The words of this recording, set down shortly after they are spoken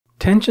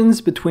Tensions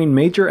between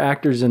major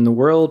actors in the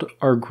world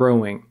are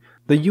growing.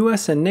 The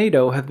US and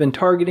NATO have been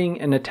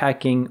targeting and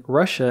attacking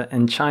Russia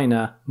and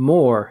China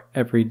more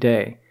every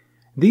day.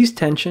 These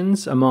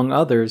tensions, among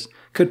others,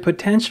 could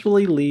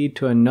potentially lead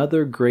to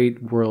another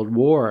great world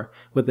war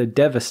with a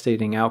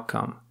devastating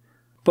outcome.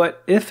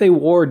 But if a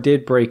war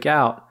did break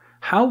out,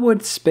 how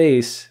would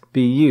space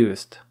be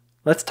used?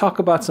 Let's talk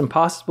about some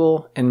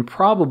possible and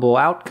probable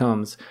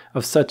outcomes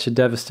of such a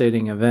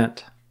devastating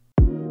event.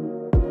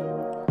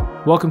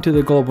 Welcome to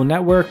the Global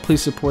Network.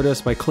 Please support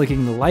us by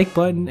clicking the like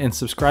button and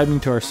subscribing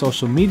to our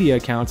social media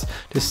accounts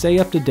to stay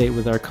up to date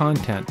with our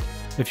content.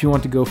 If you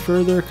want to go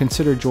further,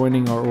 consider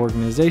joining our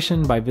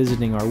organization by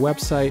visiting our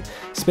website,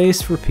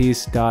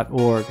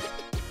 spaceforpeace.org.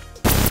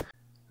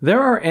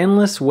 There are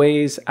endless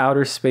ways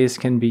outer space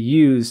can be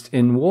used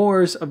in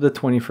wars of the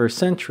 21st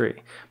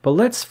century, but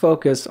let's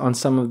focus on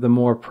some of the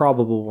more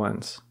probable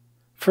ones.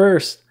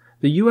 First,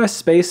 the US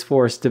Space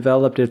Force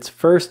developed its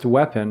first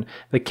weapon,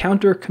 the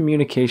Counter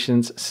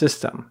Communications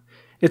System.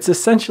 It's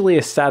essentially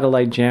a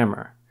satellite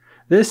jammer.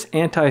 This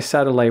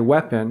anti-satellite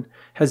weapon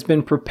has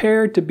been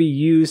prepared to be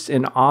used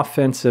in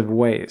offensive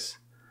ways.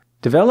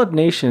 Developed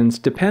nations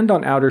depend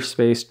on outer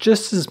space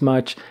just as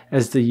much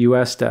as the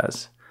US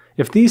does.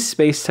 If these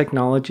space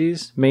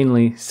technologies,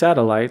 mainly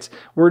satellites,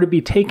 were to be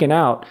taken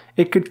out,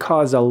 it could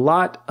cause a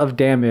lot of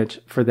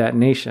damage for that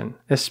nation,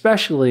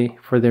 especially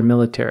for their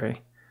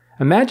military.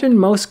 Imagine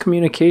most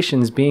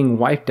communications being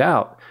wiped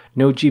out.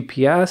 No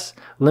GPS,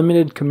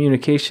 limited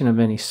communication of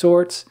any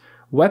sorts,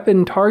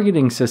 weapon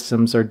targeting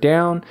systems are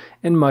down,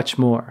 and much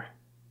more.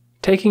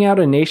 Taking out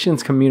a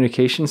nation's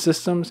communication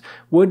systems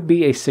would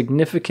be a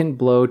significant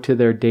blow to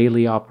their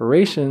daily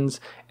operations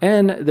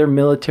and their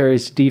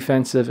military's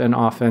defensive and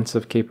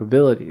offensive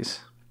capabilities.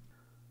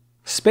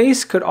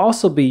 Space could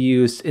also be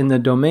used in the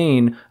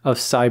domain of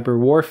cyber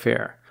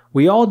warfare.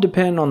 We all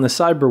depend on the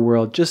cyber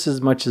world just as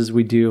much as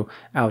we do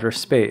outer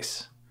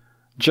space.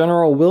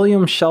 General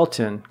William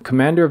Shelton,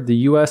 commander of the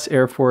U.S.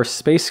 Air Force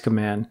Space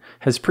Command,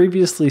 has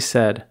previously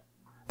said,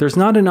 "There's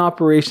not an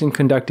operation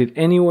conducted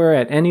anywhere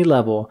at any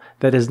level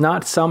that is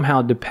not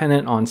somehow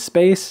dependent on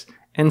space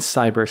and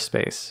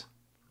cyberspace."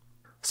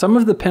 Some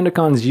of the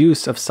Pentagon's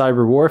use of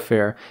cyber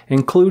warfare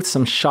includes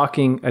some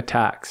shocking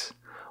attacks.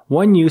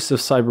 One use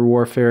of cyber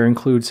warfare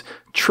includes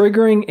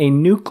triggering a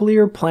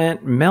nuclear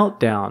plant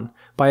meltdown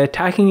by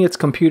attacking its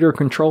computer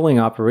controlling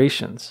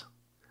operations.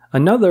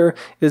 Another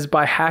is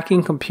by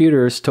hacking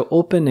computers to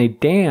open a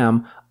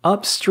dam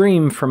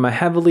upstream from a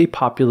heavily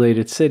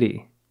populated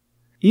city.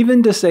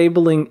 Even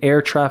disabling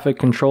air traffic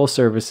control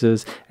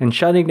services and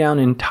shutting down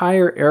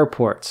entire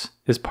airports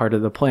is part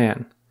of the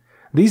plan.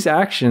 These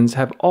actions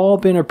have all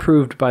been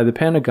approved by the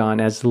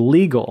Pentagon as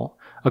legal,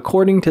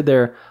 according to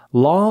their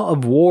Law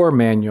of War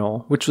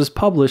Manual, which was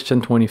published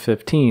in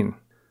 2015.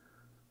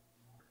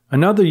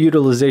 Another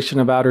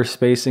utilization of outer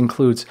space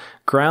includes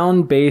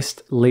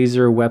ground-based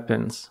laser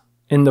weapons.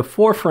 In the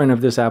forefront of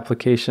this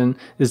application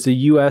is the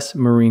U.S.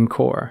 Marine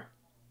Corps.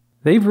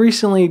 They've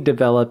recently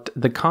developed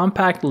the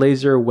Compact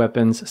Laser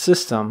Weapons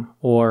System,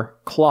 or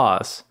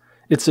CLAWS.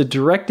 It's a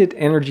directed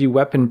energy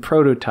weapon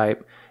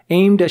prototype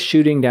aimed at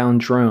shooting down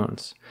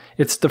drones.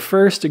 It's the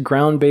first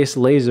ground-based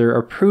laser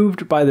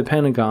approved by the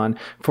Pentagon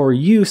for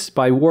use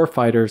by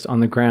warfighters on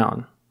the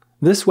ground.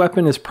 This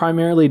weapon is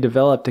primarily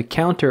developed to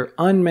counter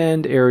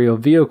unmanned aerial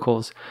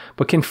vehicles,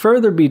 but can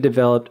further be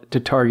developed to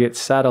target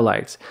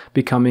satellites,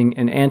 becoming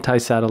an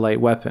anti-satellite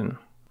weapon.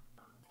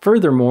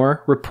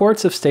 Furthermore,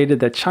 reports have stated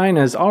that China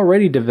has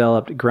already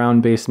developed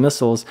ground-based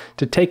missiles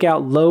to take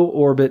out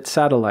low-orbit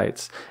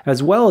satellites,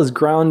 as well as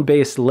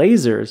ground-based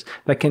lasers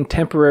that can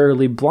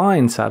temporarily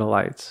blind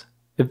satellites.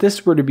 If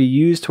this were to be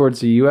used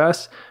towards the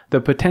US, the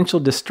potential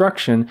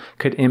destruction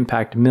could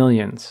impact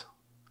millions.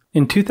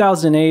 In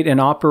 2008,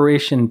 in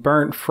Operation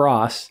Burnt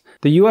Frost,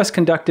 the US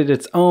conducted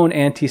its own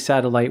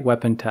anti-satellite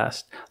weapon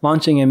test,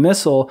 launching a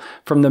missile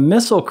from the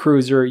missile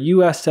cruiser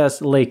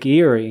USS Lake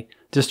Erie,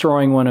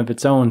 destroying one of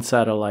its own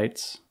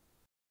satellites.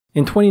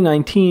 In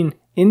 2019,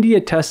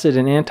 India tested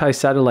an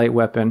anti-satellite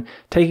weapon,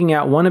 taking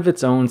out one of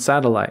its own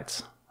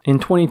satellites. In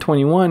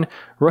 2021,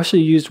 Russia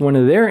used one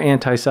of their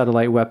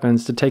anti-satellite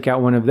weapons to take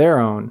out one of their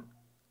own.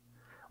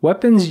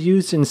 Weapons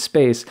used in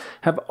space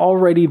have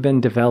already been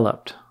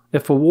developed.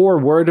 If a war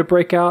were to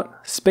break out,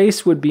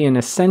 space would be an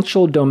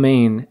essential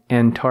domain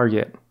and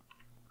target.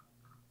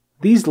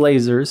 These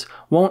lasers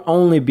won't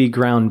only be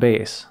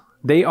ground-based.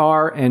 They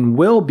are and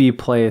will be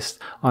placed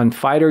on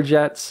fighter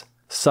jets,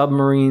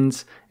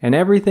 submarines, and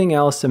everything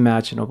else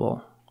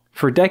imaginable.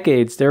 For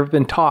decades, there have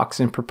been talks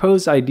and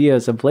proposed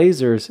ideas of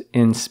lasers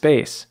in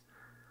space.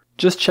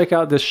 Just check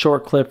out this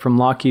short clip from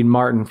Lockheed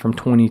Martin from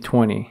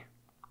 2020.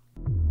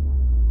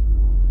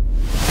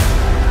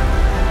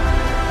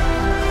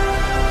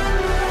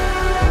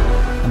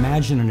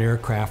 Imagine an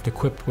aircraft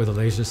equipped with a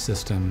laser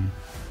system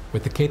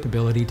with the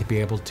capability to be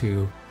able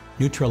to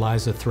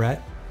neutralize a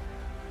threat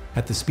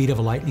at the speed of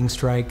a lightning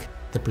strike,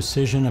 the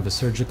precision of a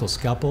surgical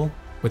scalpel,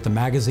 with the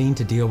magazine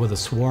to deal with a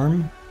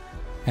swarm,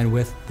 and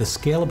with the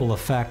scalable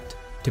effect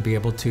to be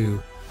able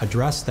to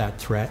address that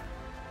threat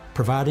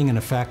providing an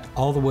effect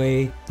all the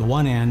way the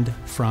one end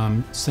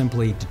from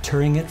simply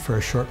deterring it for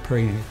a short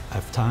period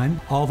of time,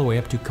 all the way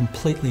up to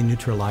completely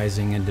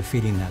neutralizing and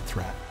defeating that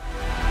threat.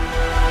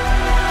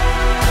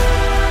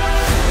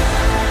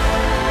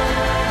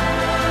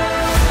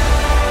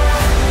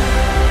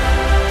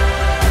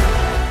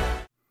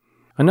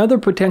 Another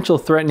potential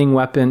threatening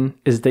weapon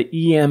is the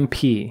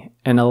EMP,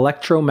 an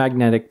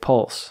electromagnetic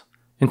pulse.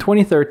 In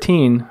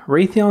 2013,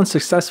 Raytheon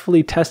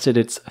successfully tested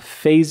its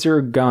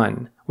phaser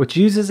gun, which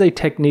uses a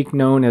technique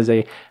known as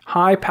a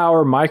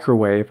high-power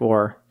microwave,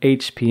 or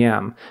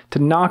HPM, to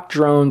knock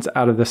drones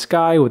out of the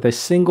sky with a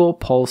single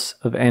pulse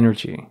of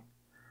energy.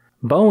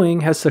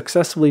 Boeing has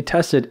successfully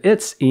tested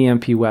its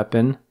EMP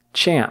weapon,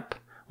 CHAMP,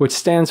 which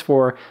stands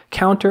for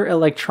Counter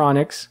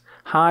Electronics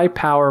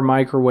High-Power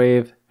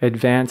Microwave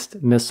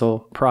Advanced Missile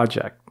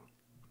Project.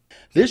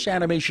 This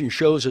animation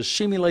shows a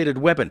simulated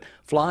weapon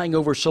flying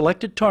over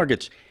selected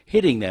targets,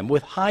 hitting them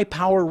with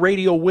high-power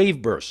radio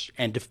wave bursts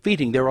and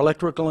defeating their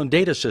electrical and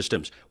data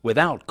systems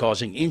without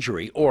causing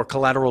injury or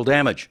collateral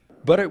damage.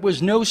 But it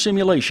was no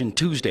simulation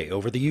Tuesday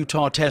over the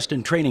Utah Test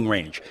and Training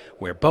Range,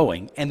 where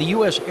Boeing and the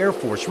U.S. Air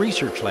Force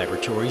Research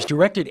Laboratory's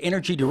Directed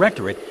Energy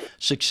Directorate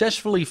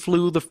successfully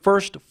flew the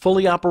first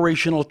fully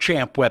operational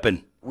CHAMP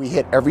weapon. We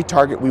hit every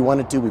target we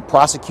wanted to. We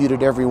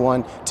prosecuted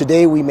everyone.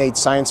 Today we made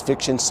science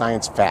fiction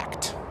science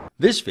fact.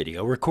 This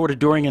video, recorded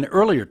during an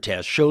earlier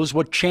test, shows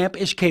what CHAMP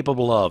is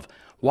capable of.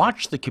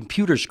 Watch the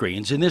computer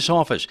screens in this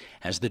office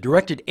as the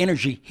directed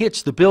energy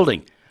hits the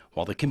building.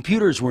 While the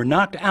computers were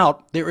knocked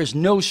out, there is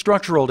no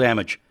structural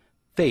damage.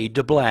 Fade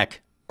to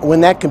black.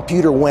 When that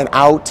computer went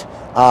out,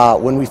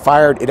 when we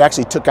fired, it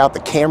actually took out the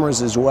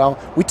cameras as well.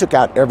 We took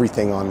out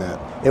everything on that.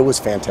 It was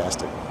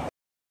fantastic.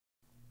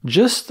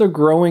 Just the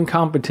growing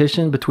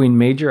competition between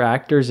major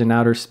actors in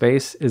outer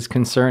space is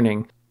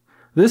concerning.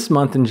 This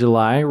month in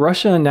July,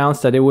 Russia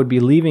announced that it would be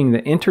leaving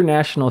the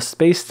International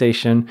Space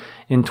Station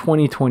in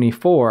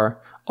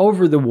 2024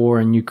 over the war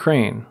in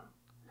Ukraine.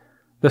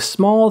 The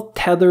small,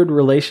 tethered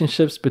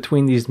relationships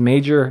between these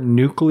major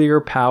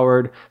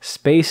nuclear-powered,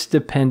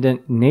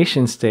 space-dependent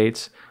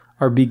nation-states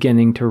are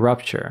beginning to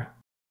rupture.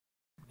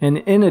 And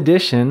in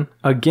addition,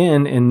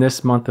 again in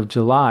this month of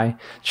July,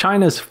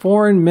 China's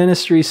Foreign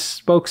Ministry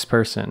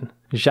spokesperson,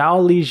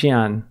 Zhao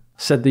Lijian,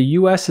 said the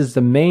U.S. is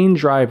the main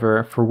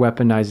driver for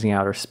weaponizing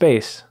outer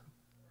space.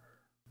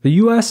 The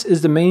U.S.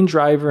 is the main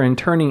driver in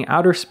turning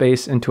outer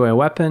space into a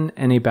weapon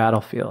and a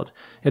battlefield.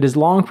 It has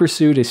long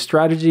pursued a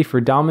strategy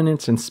for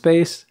dominance in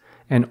space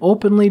and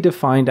openly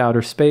defined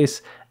outer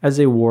space as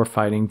a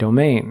warfighting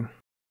domain.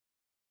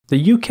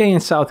 The UK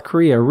and South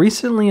Korea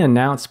recently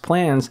announced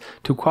plans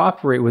to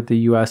cooperate with the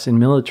US in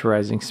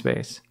militarizing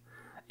space.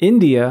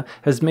 India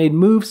has made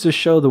moves to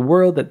show the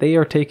world that they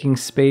are taking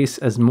space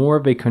as more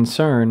of a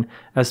concern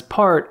as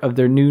part of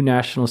their new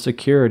national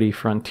security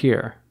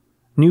frontier.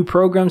 New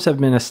programs have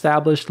been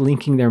established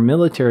linking their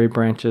military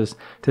branches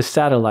to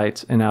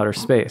satellites in outer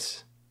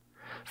space.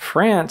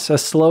 France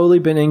has slowly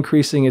been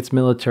increasing its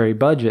military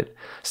budget,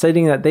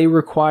 stating that they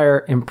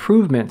require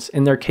improvements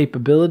in their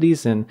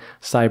capabilities in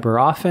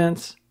cyber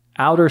offense,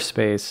 outer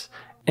space,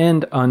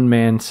 and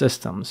unmanned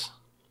systems.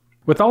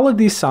 With all of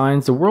these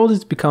signs, the world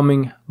is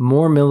becoming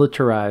more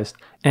militarized,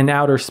 and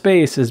outer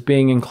space is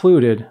being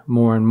included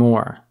more and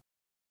more.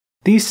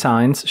 These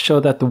signs show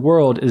that the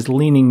world is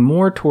leaning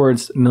more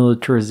towards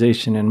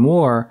militarization and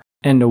war,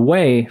 and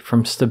away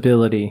from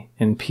stability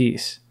and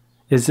peace.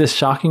 Is this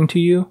shocking to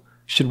you?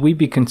 Should we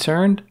be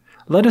concerned?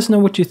 Let us know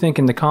what you think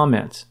in the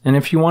comments, and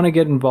if you want to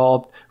get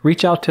involved,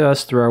 reach out to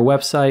us through our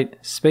website,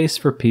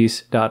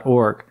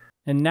 spaceforpeace.org.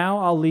 And now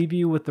I'll leave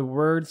you with the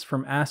words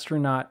from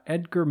astronaut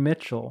Edgar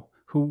Mitchell,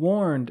 who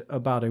warned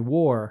about a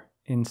war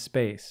in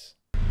space.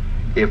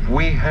 If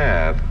we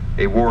have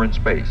a war in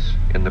space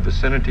in the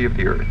vicinity of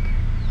the Earth,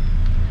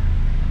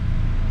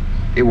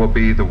 it will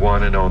be the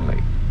one and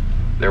only.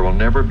 There will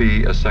never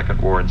be a second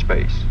war in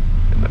space.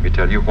 And let me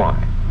tell you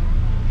why.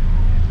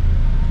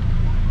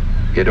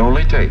 It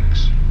only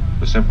takes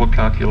a simple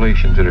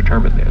calculation to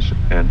determine this,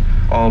 and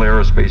all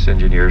aerospace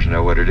engineers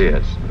know what it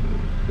is.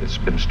 It's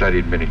been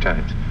studied many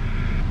times.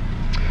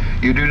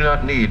 You do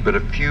not need but a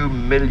few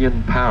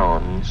million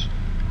pounds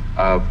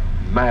of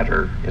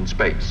matter in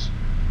space,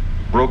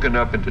 broken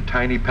up into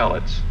tiny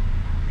pellets,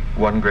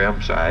 1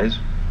 gram size,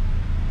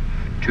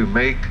 to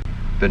make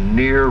the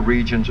near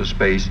regions of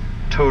space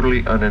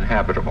totally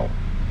uninhabitable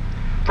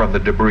from the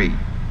debris.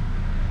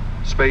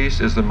 Space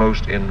is the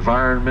most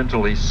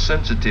environmentally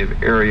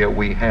sensitive area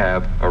we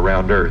have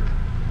around Earth.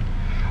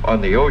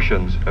 On the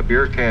oceans, a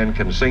beer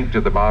can sink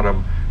to the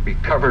bottom, be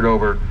covered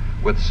over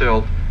with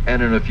silt,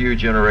 and in a few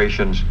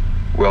generations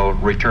will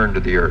return to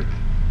the Earth.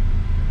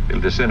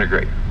 It'll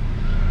disintegrate.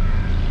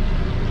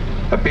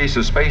 A piece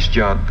of space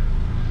junk,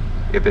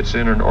 if it's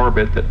in an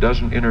orbit that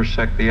doesn't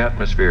intersect the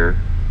atmosphere,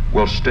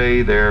 will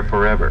stay there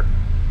forever.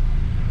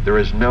 There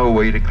is no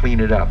way to clean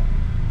it up.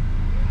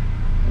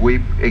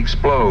 We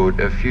explode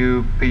a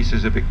few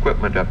pieces of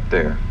equipment up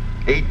there.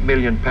 8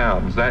 million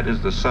pounds, that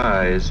is the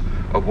size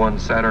of one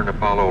Saturn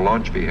Apollo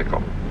launch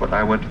vehicle, what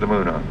I went to the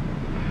moon on.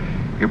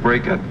 You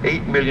break up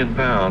 8 million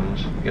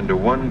pounds into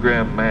 1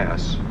 gram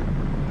mass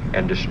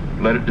and just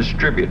let it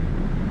distribute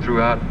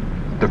throughout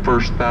the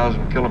first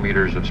 1,000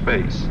 kilometers of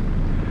space.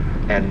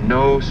 And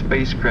no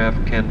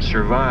spacecraft can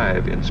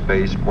survive in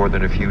space more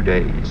than a few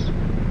days.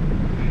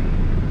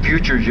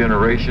 Future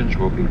generations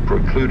will be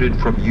precluded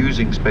from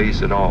using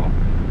space at all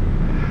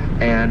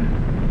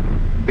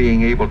and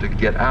being able to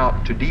get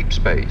out to deep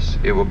space.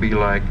 It will be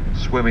like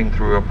swimming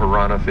through a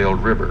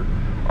piranha-filled river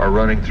or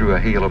running through a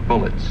hail of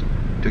bullets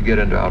to get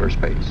into outer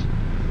space.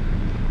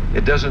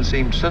 It doesn't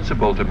seem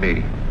sensible to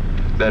me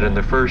that in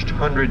the first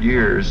 100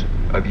 years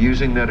of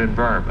using that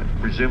environment,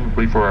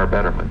 presumably for our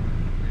betterment,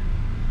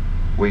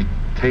 we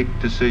take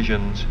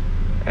decisions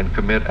and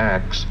commit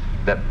acts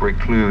that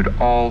preclude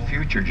all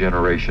future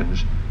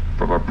generations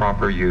from a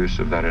proper use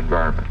of that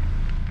environment.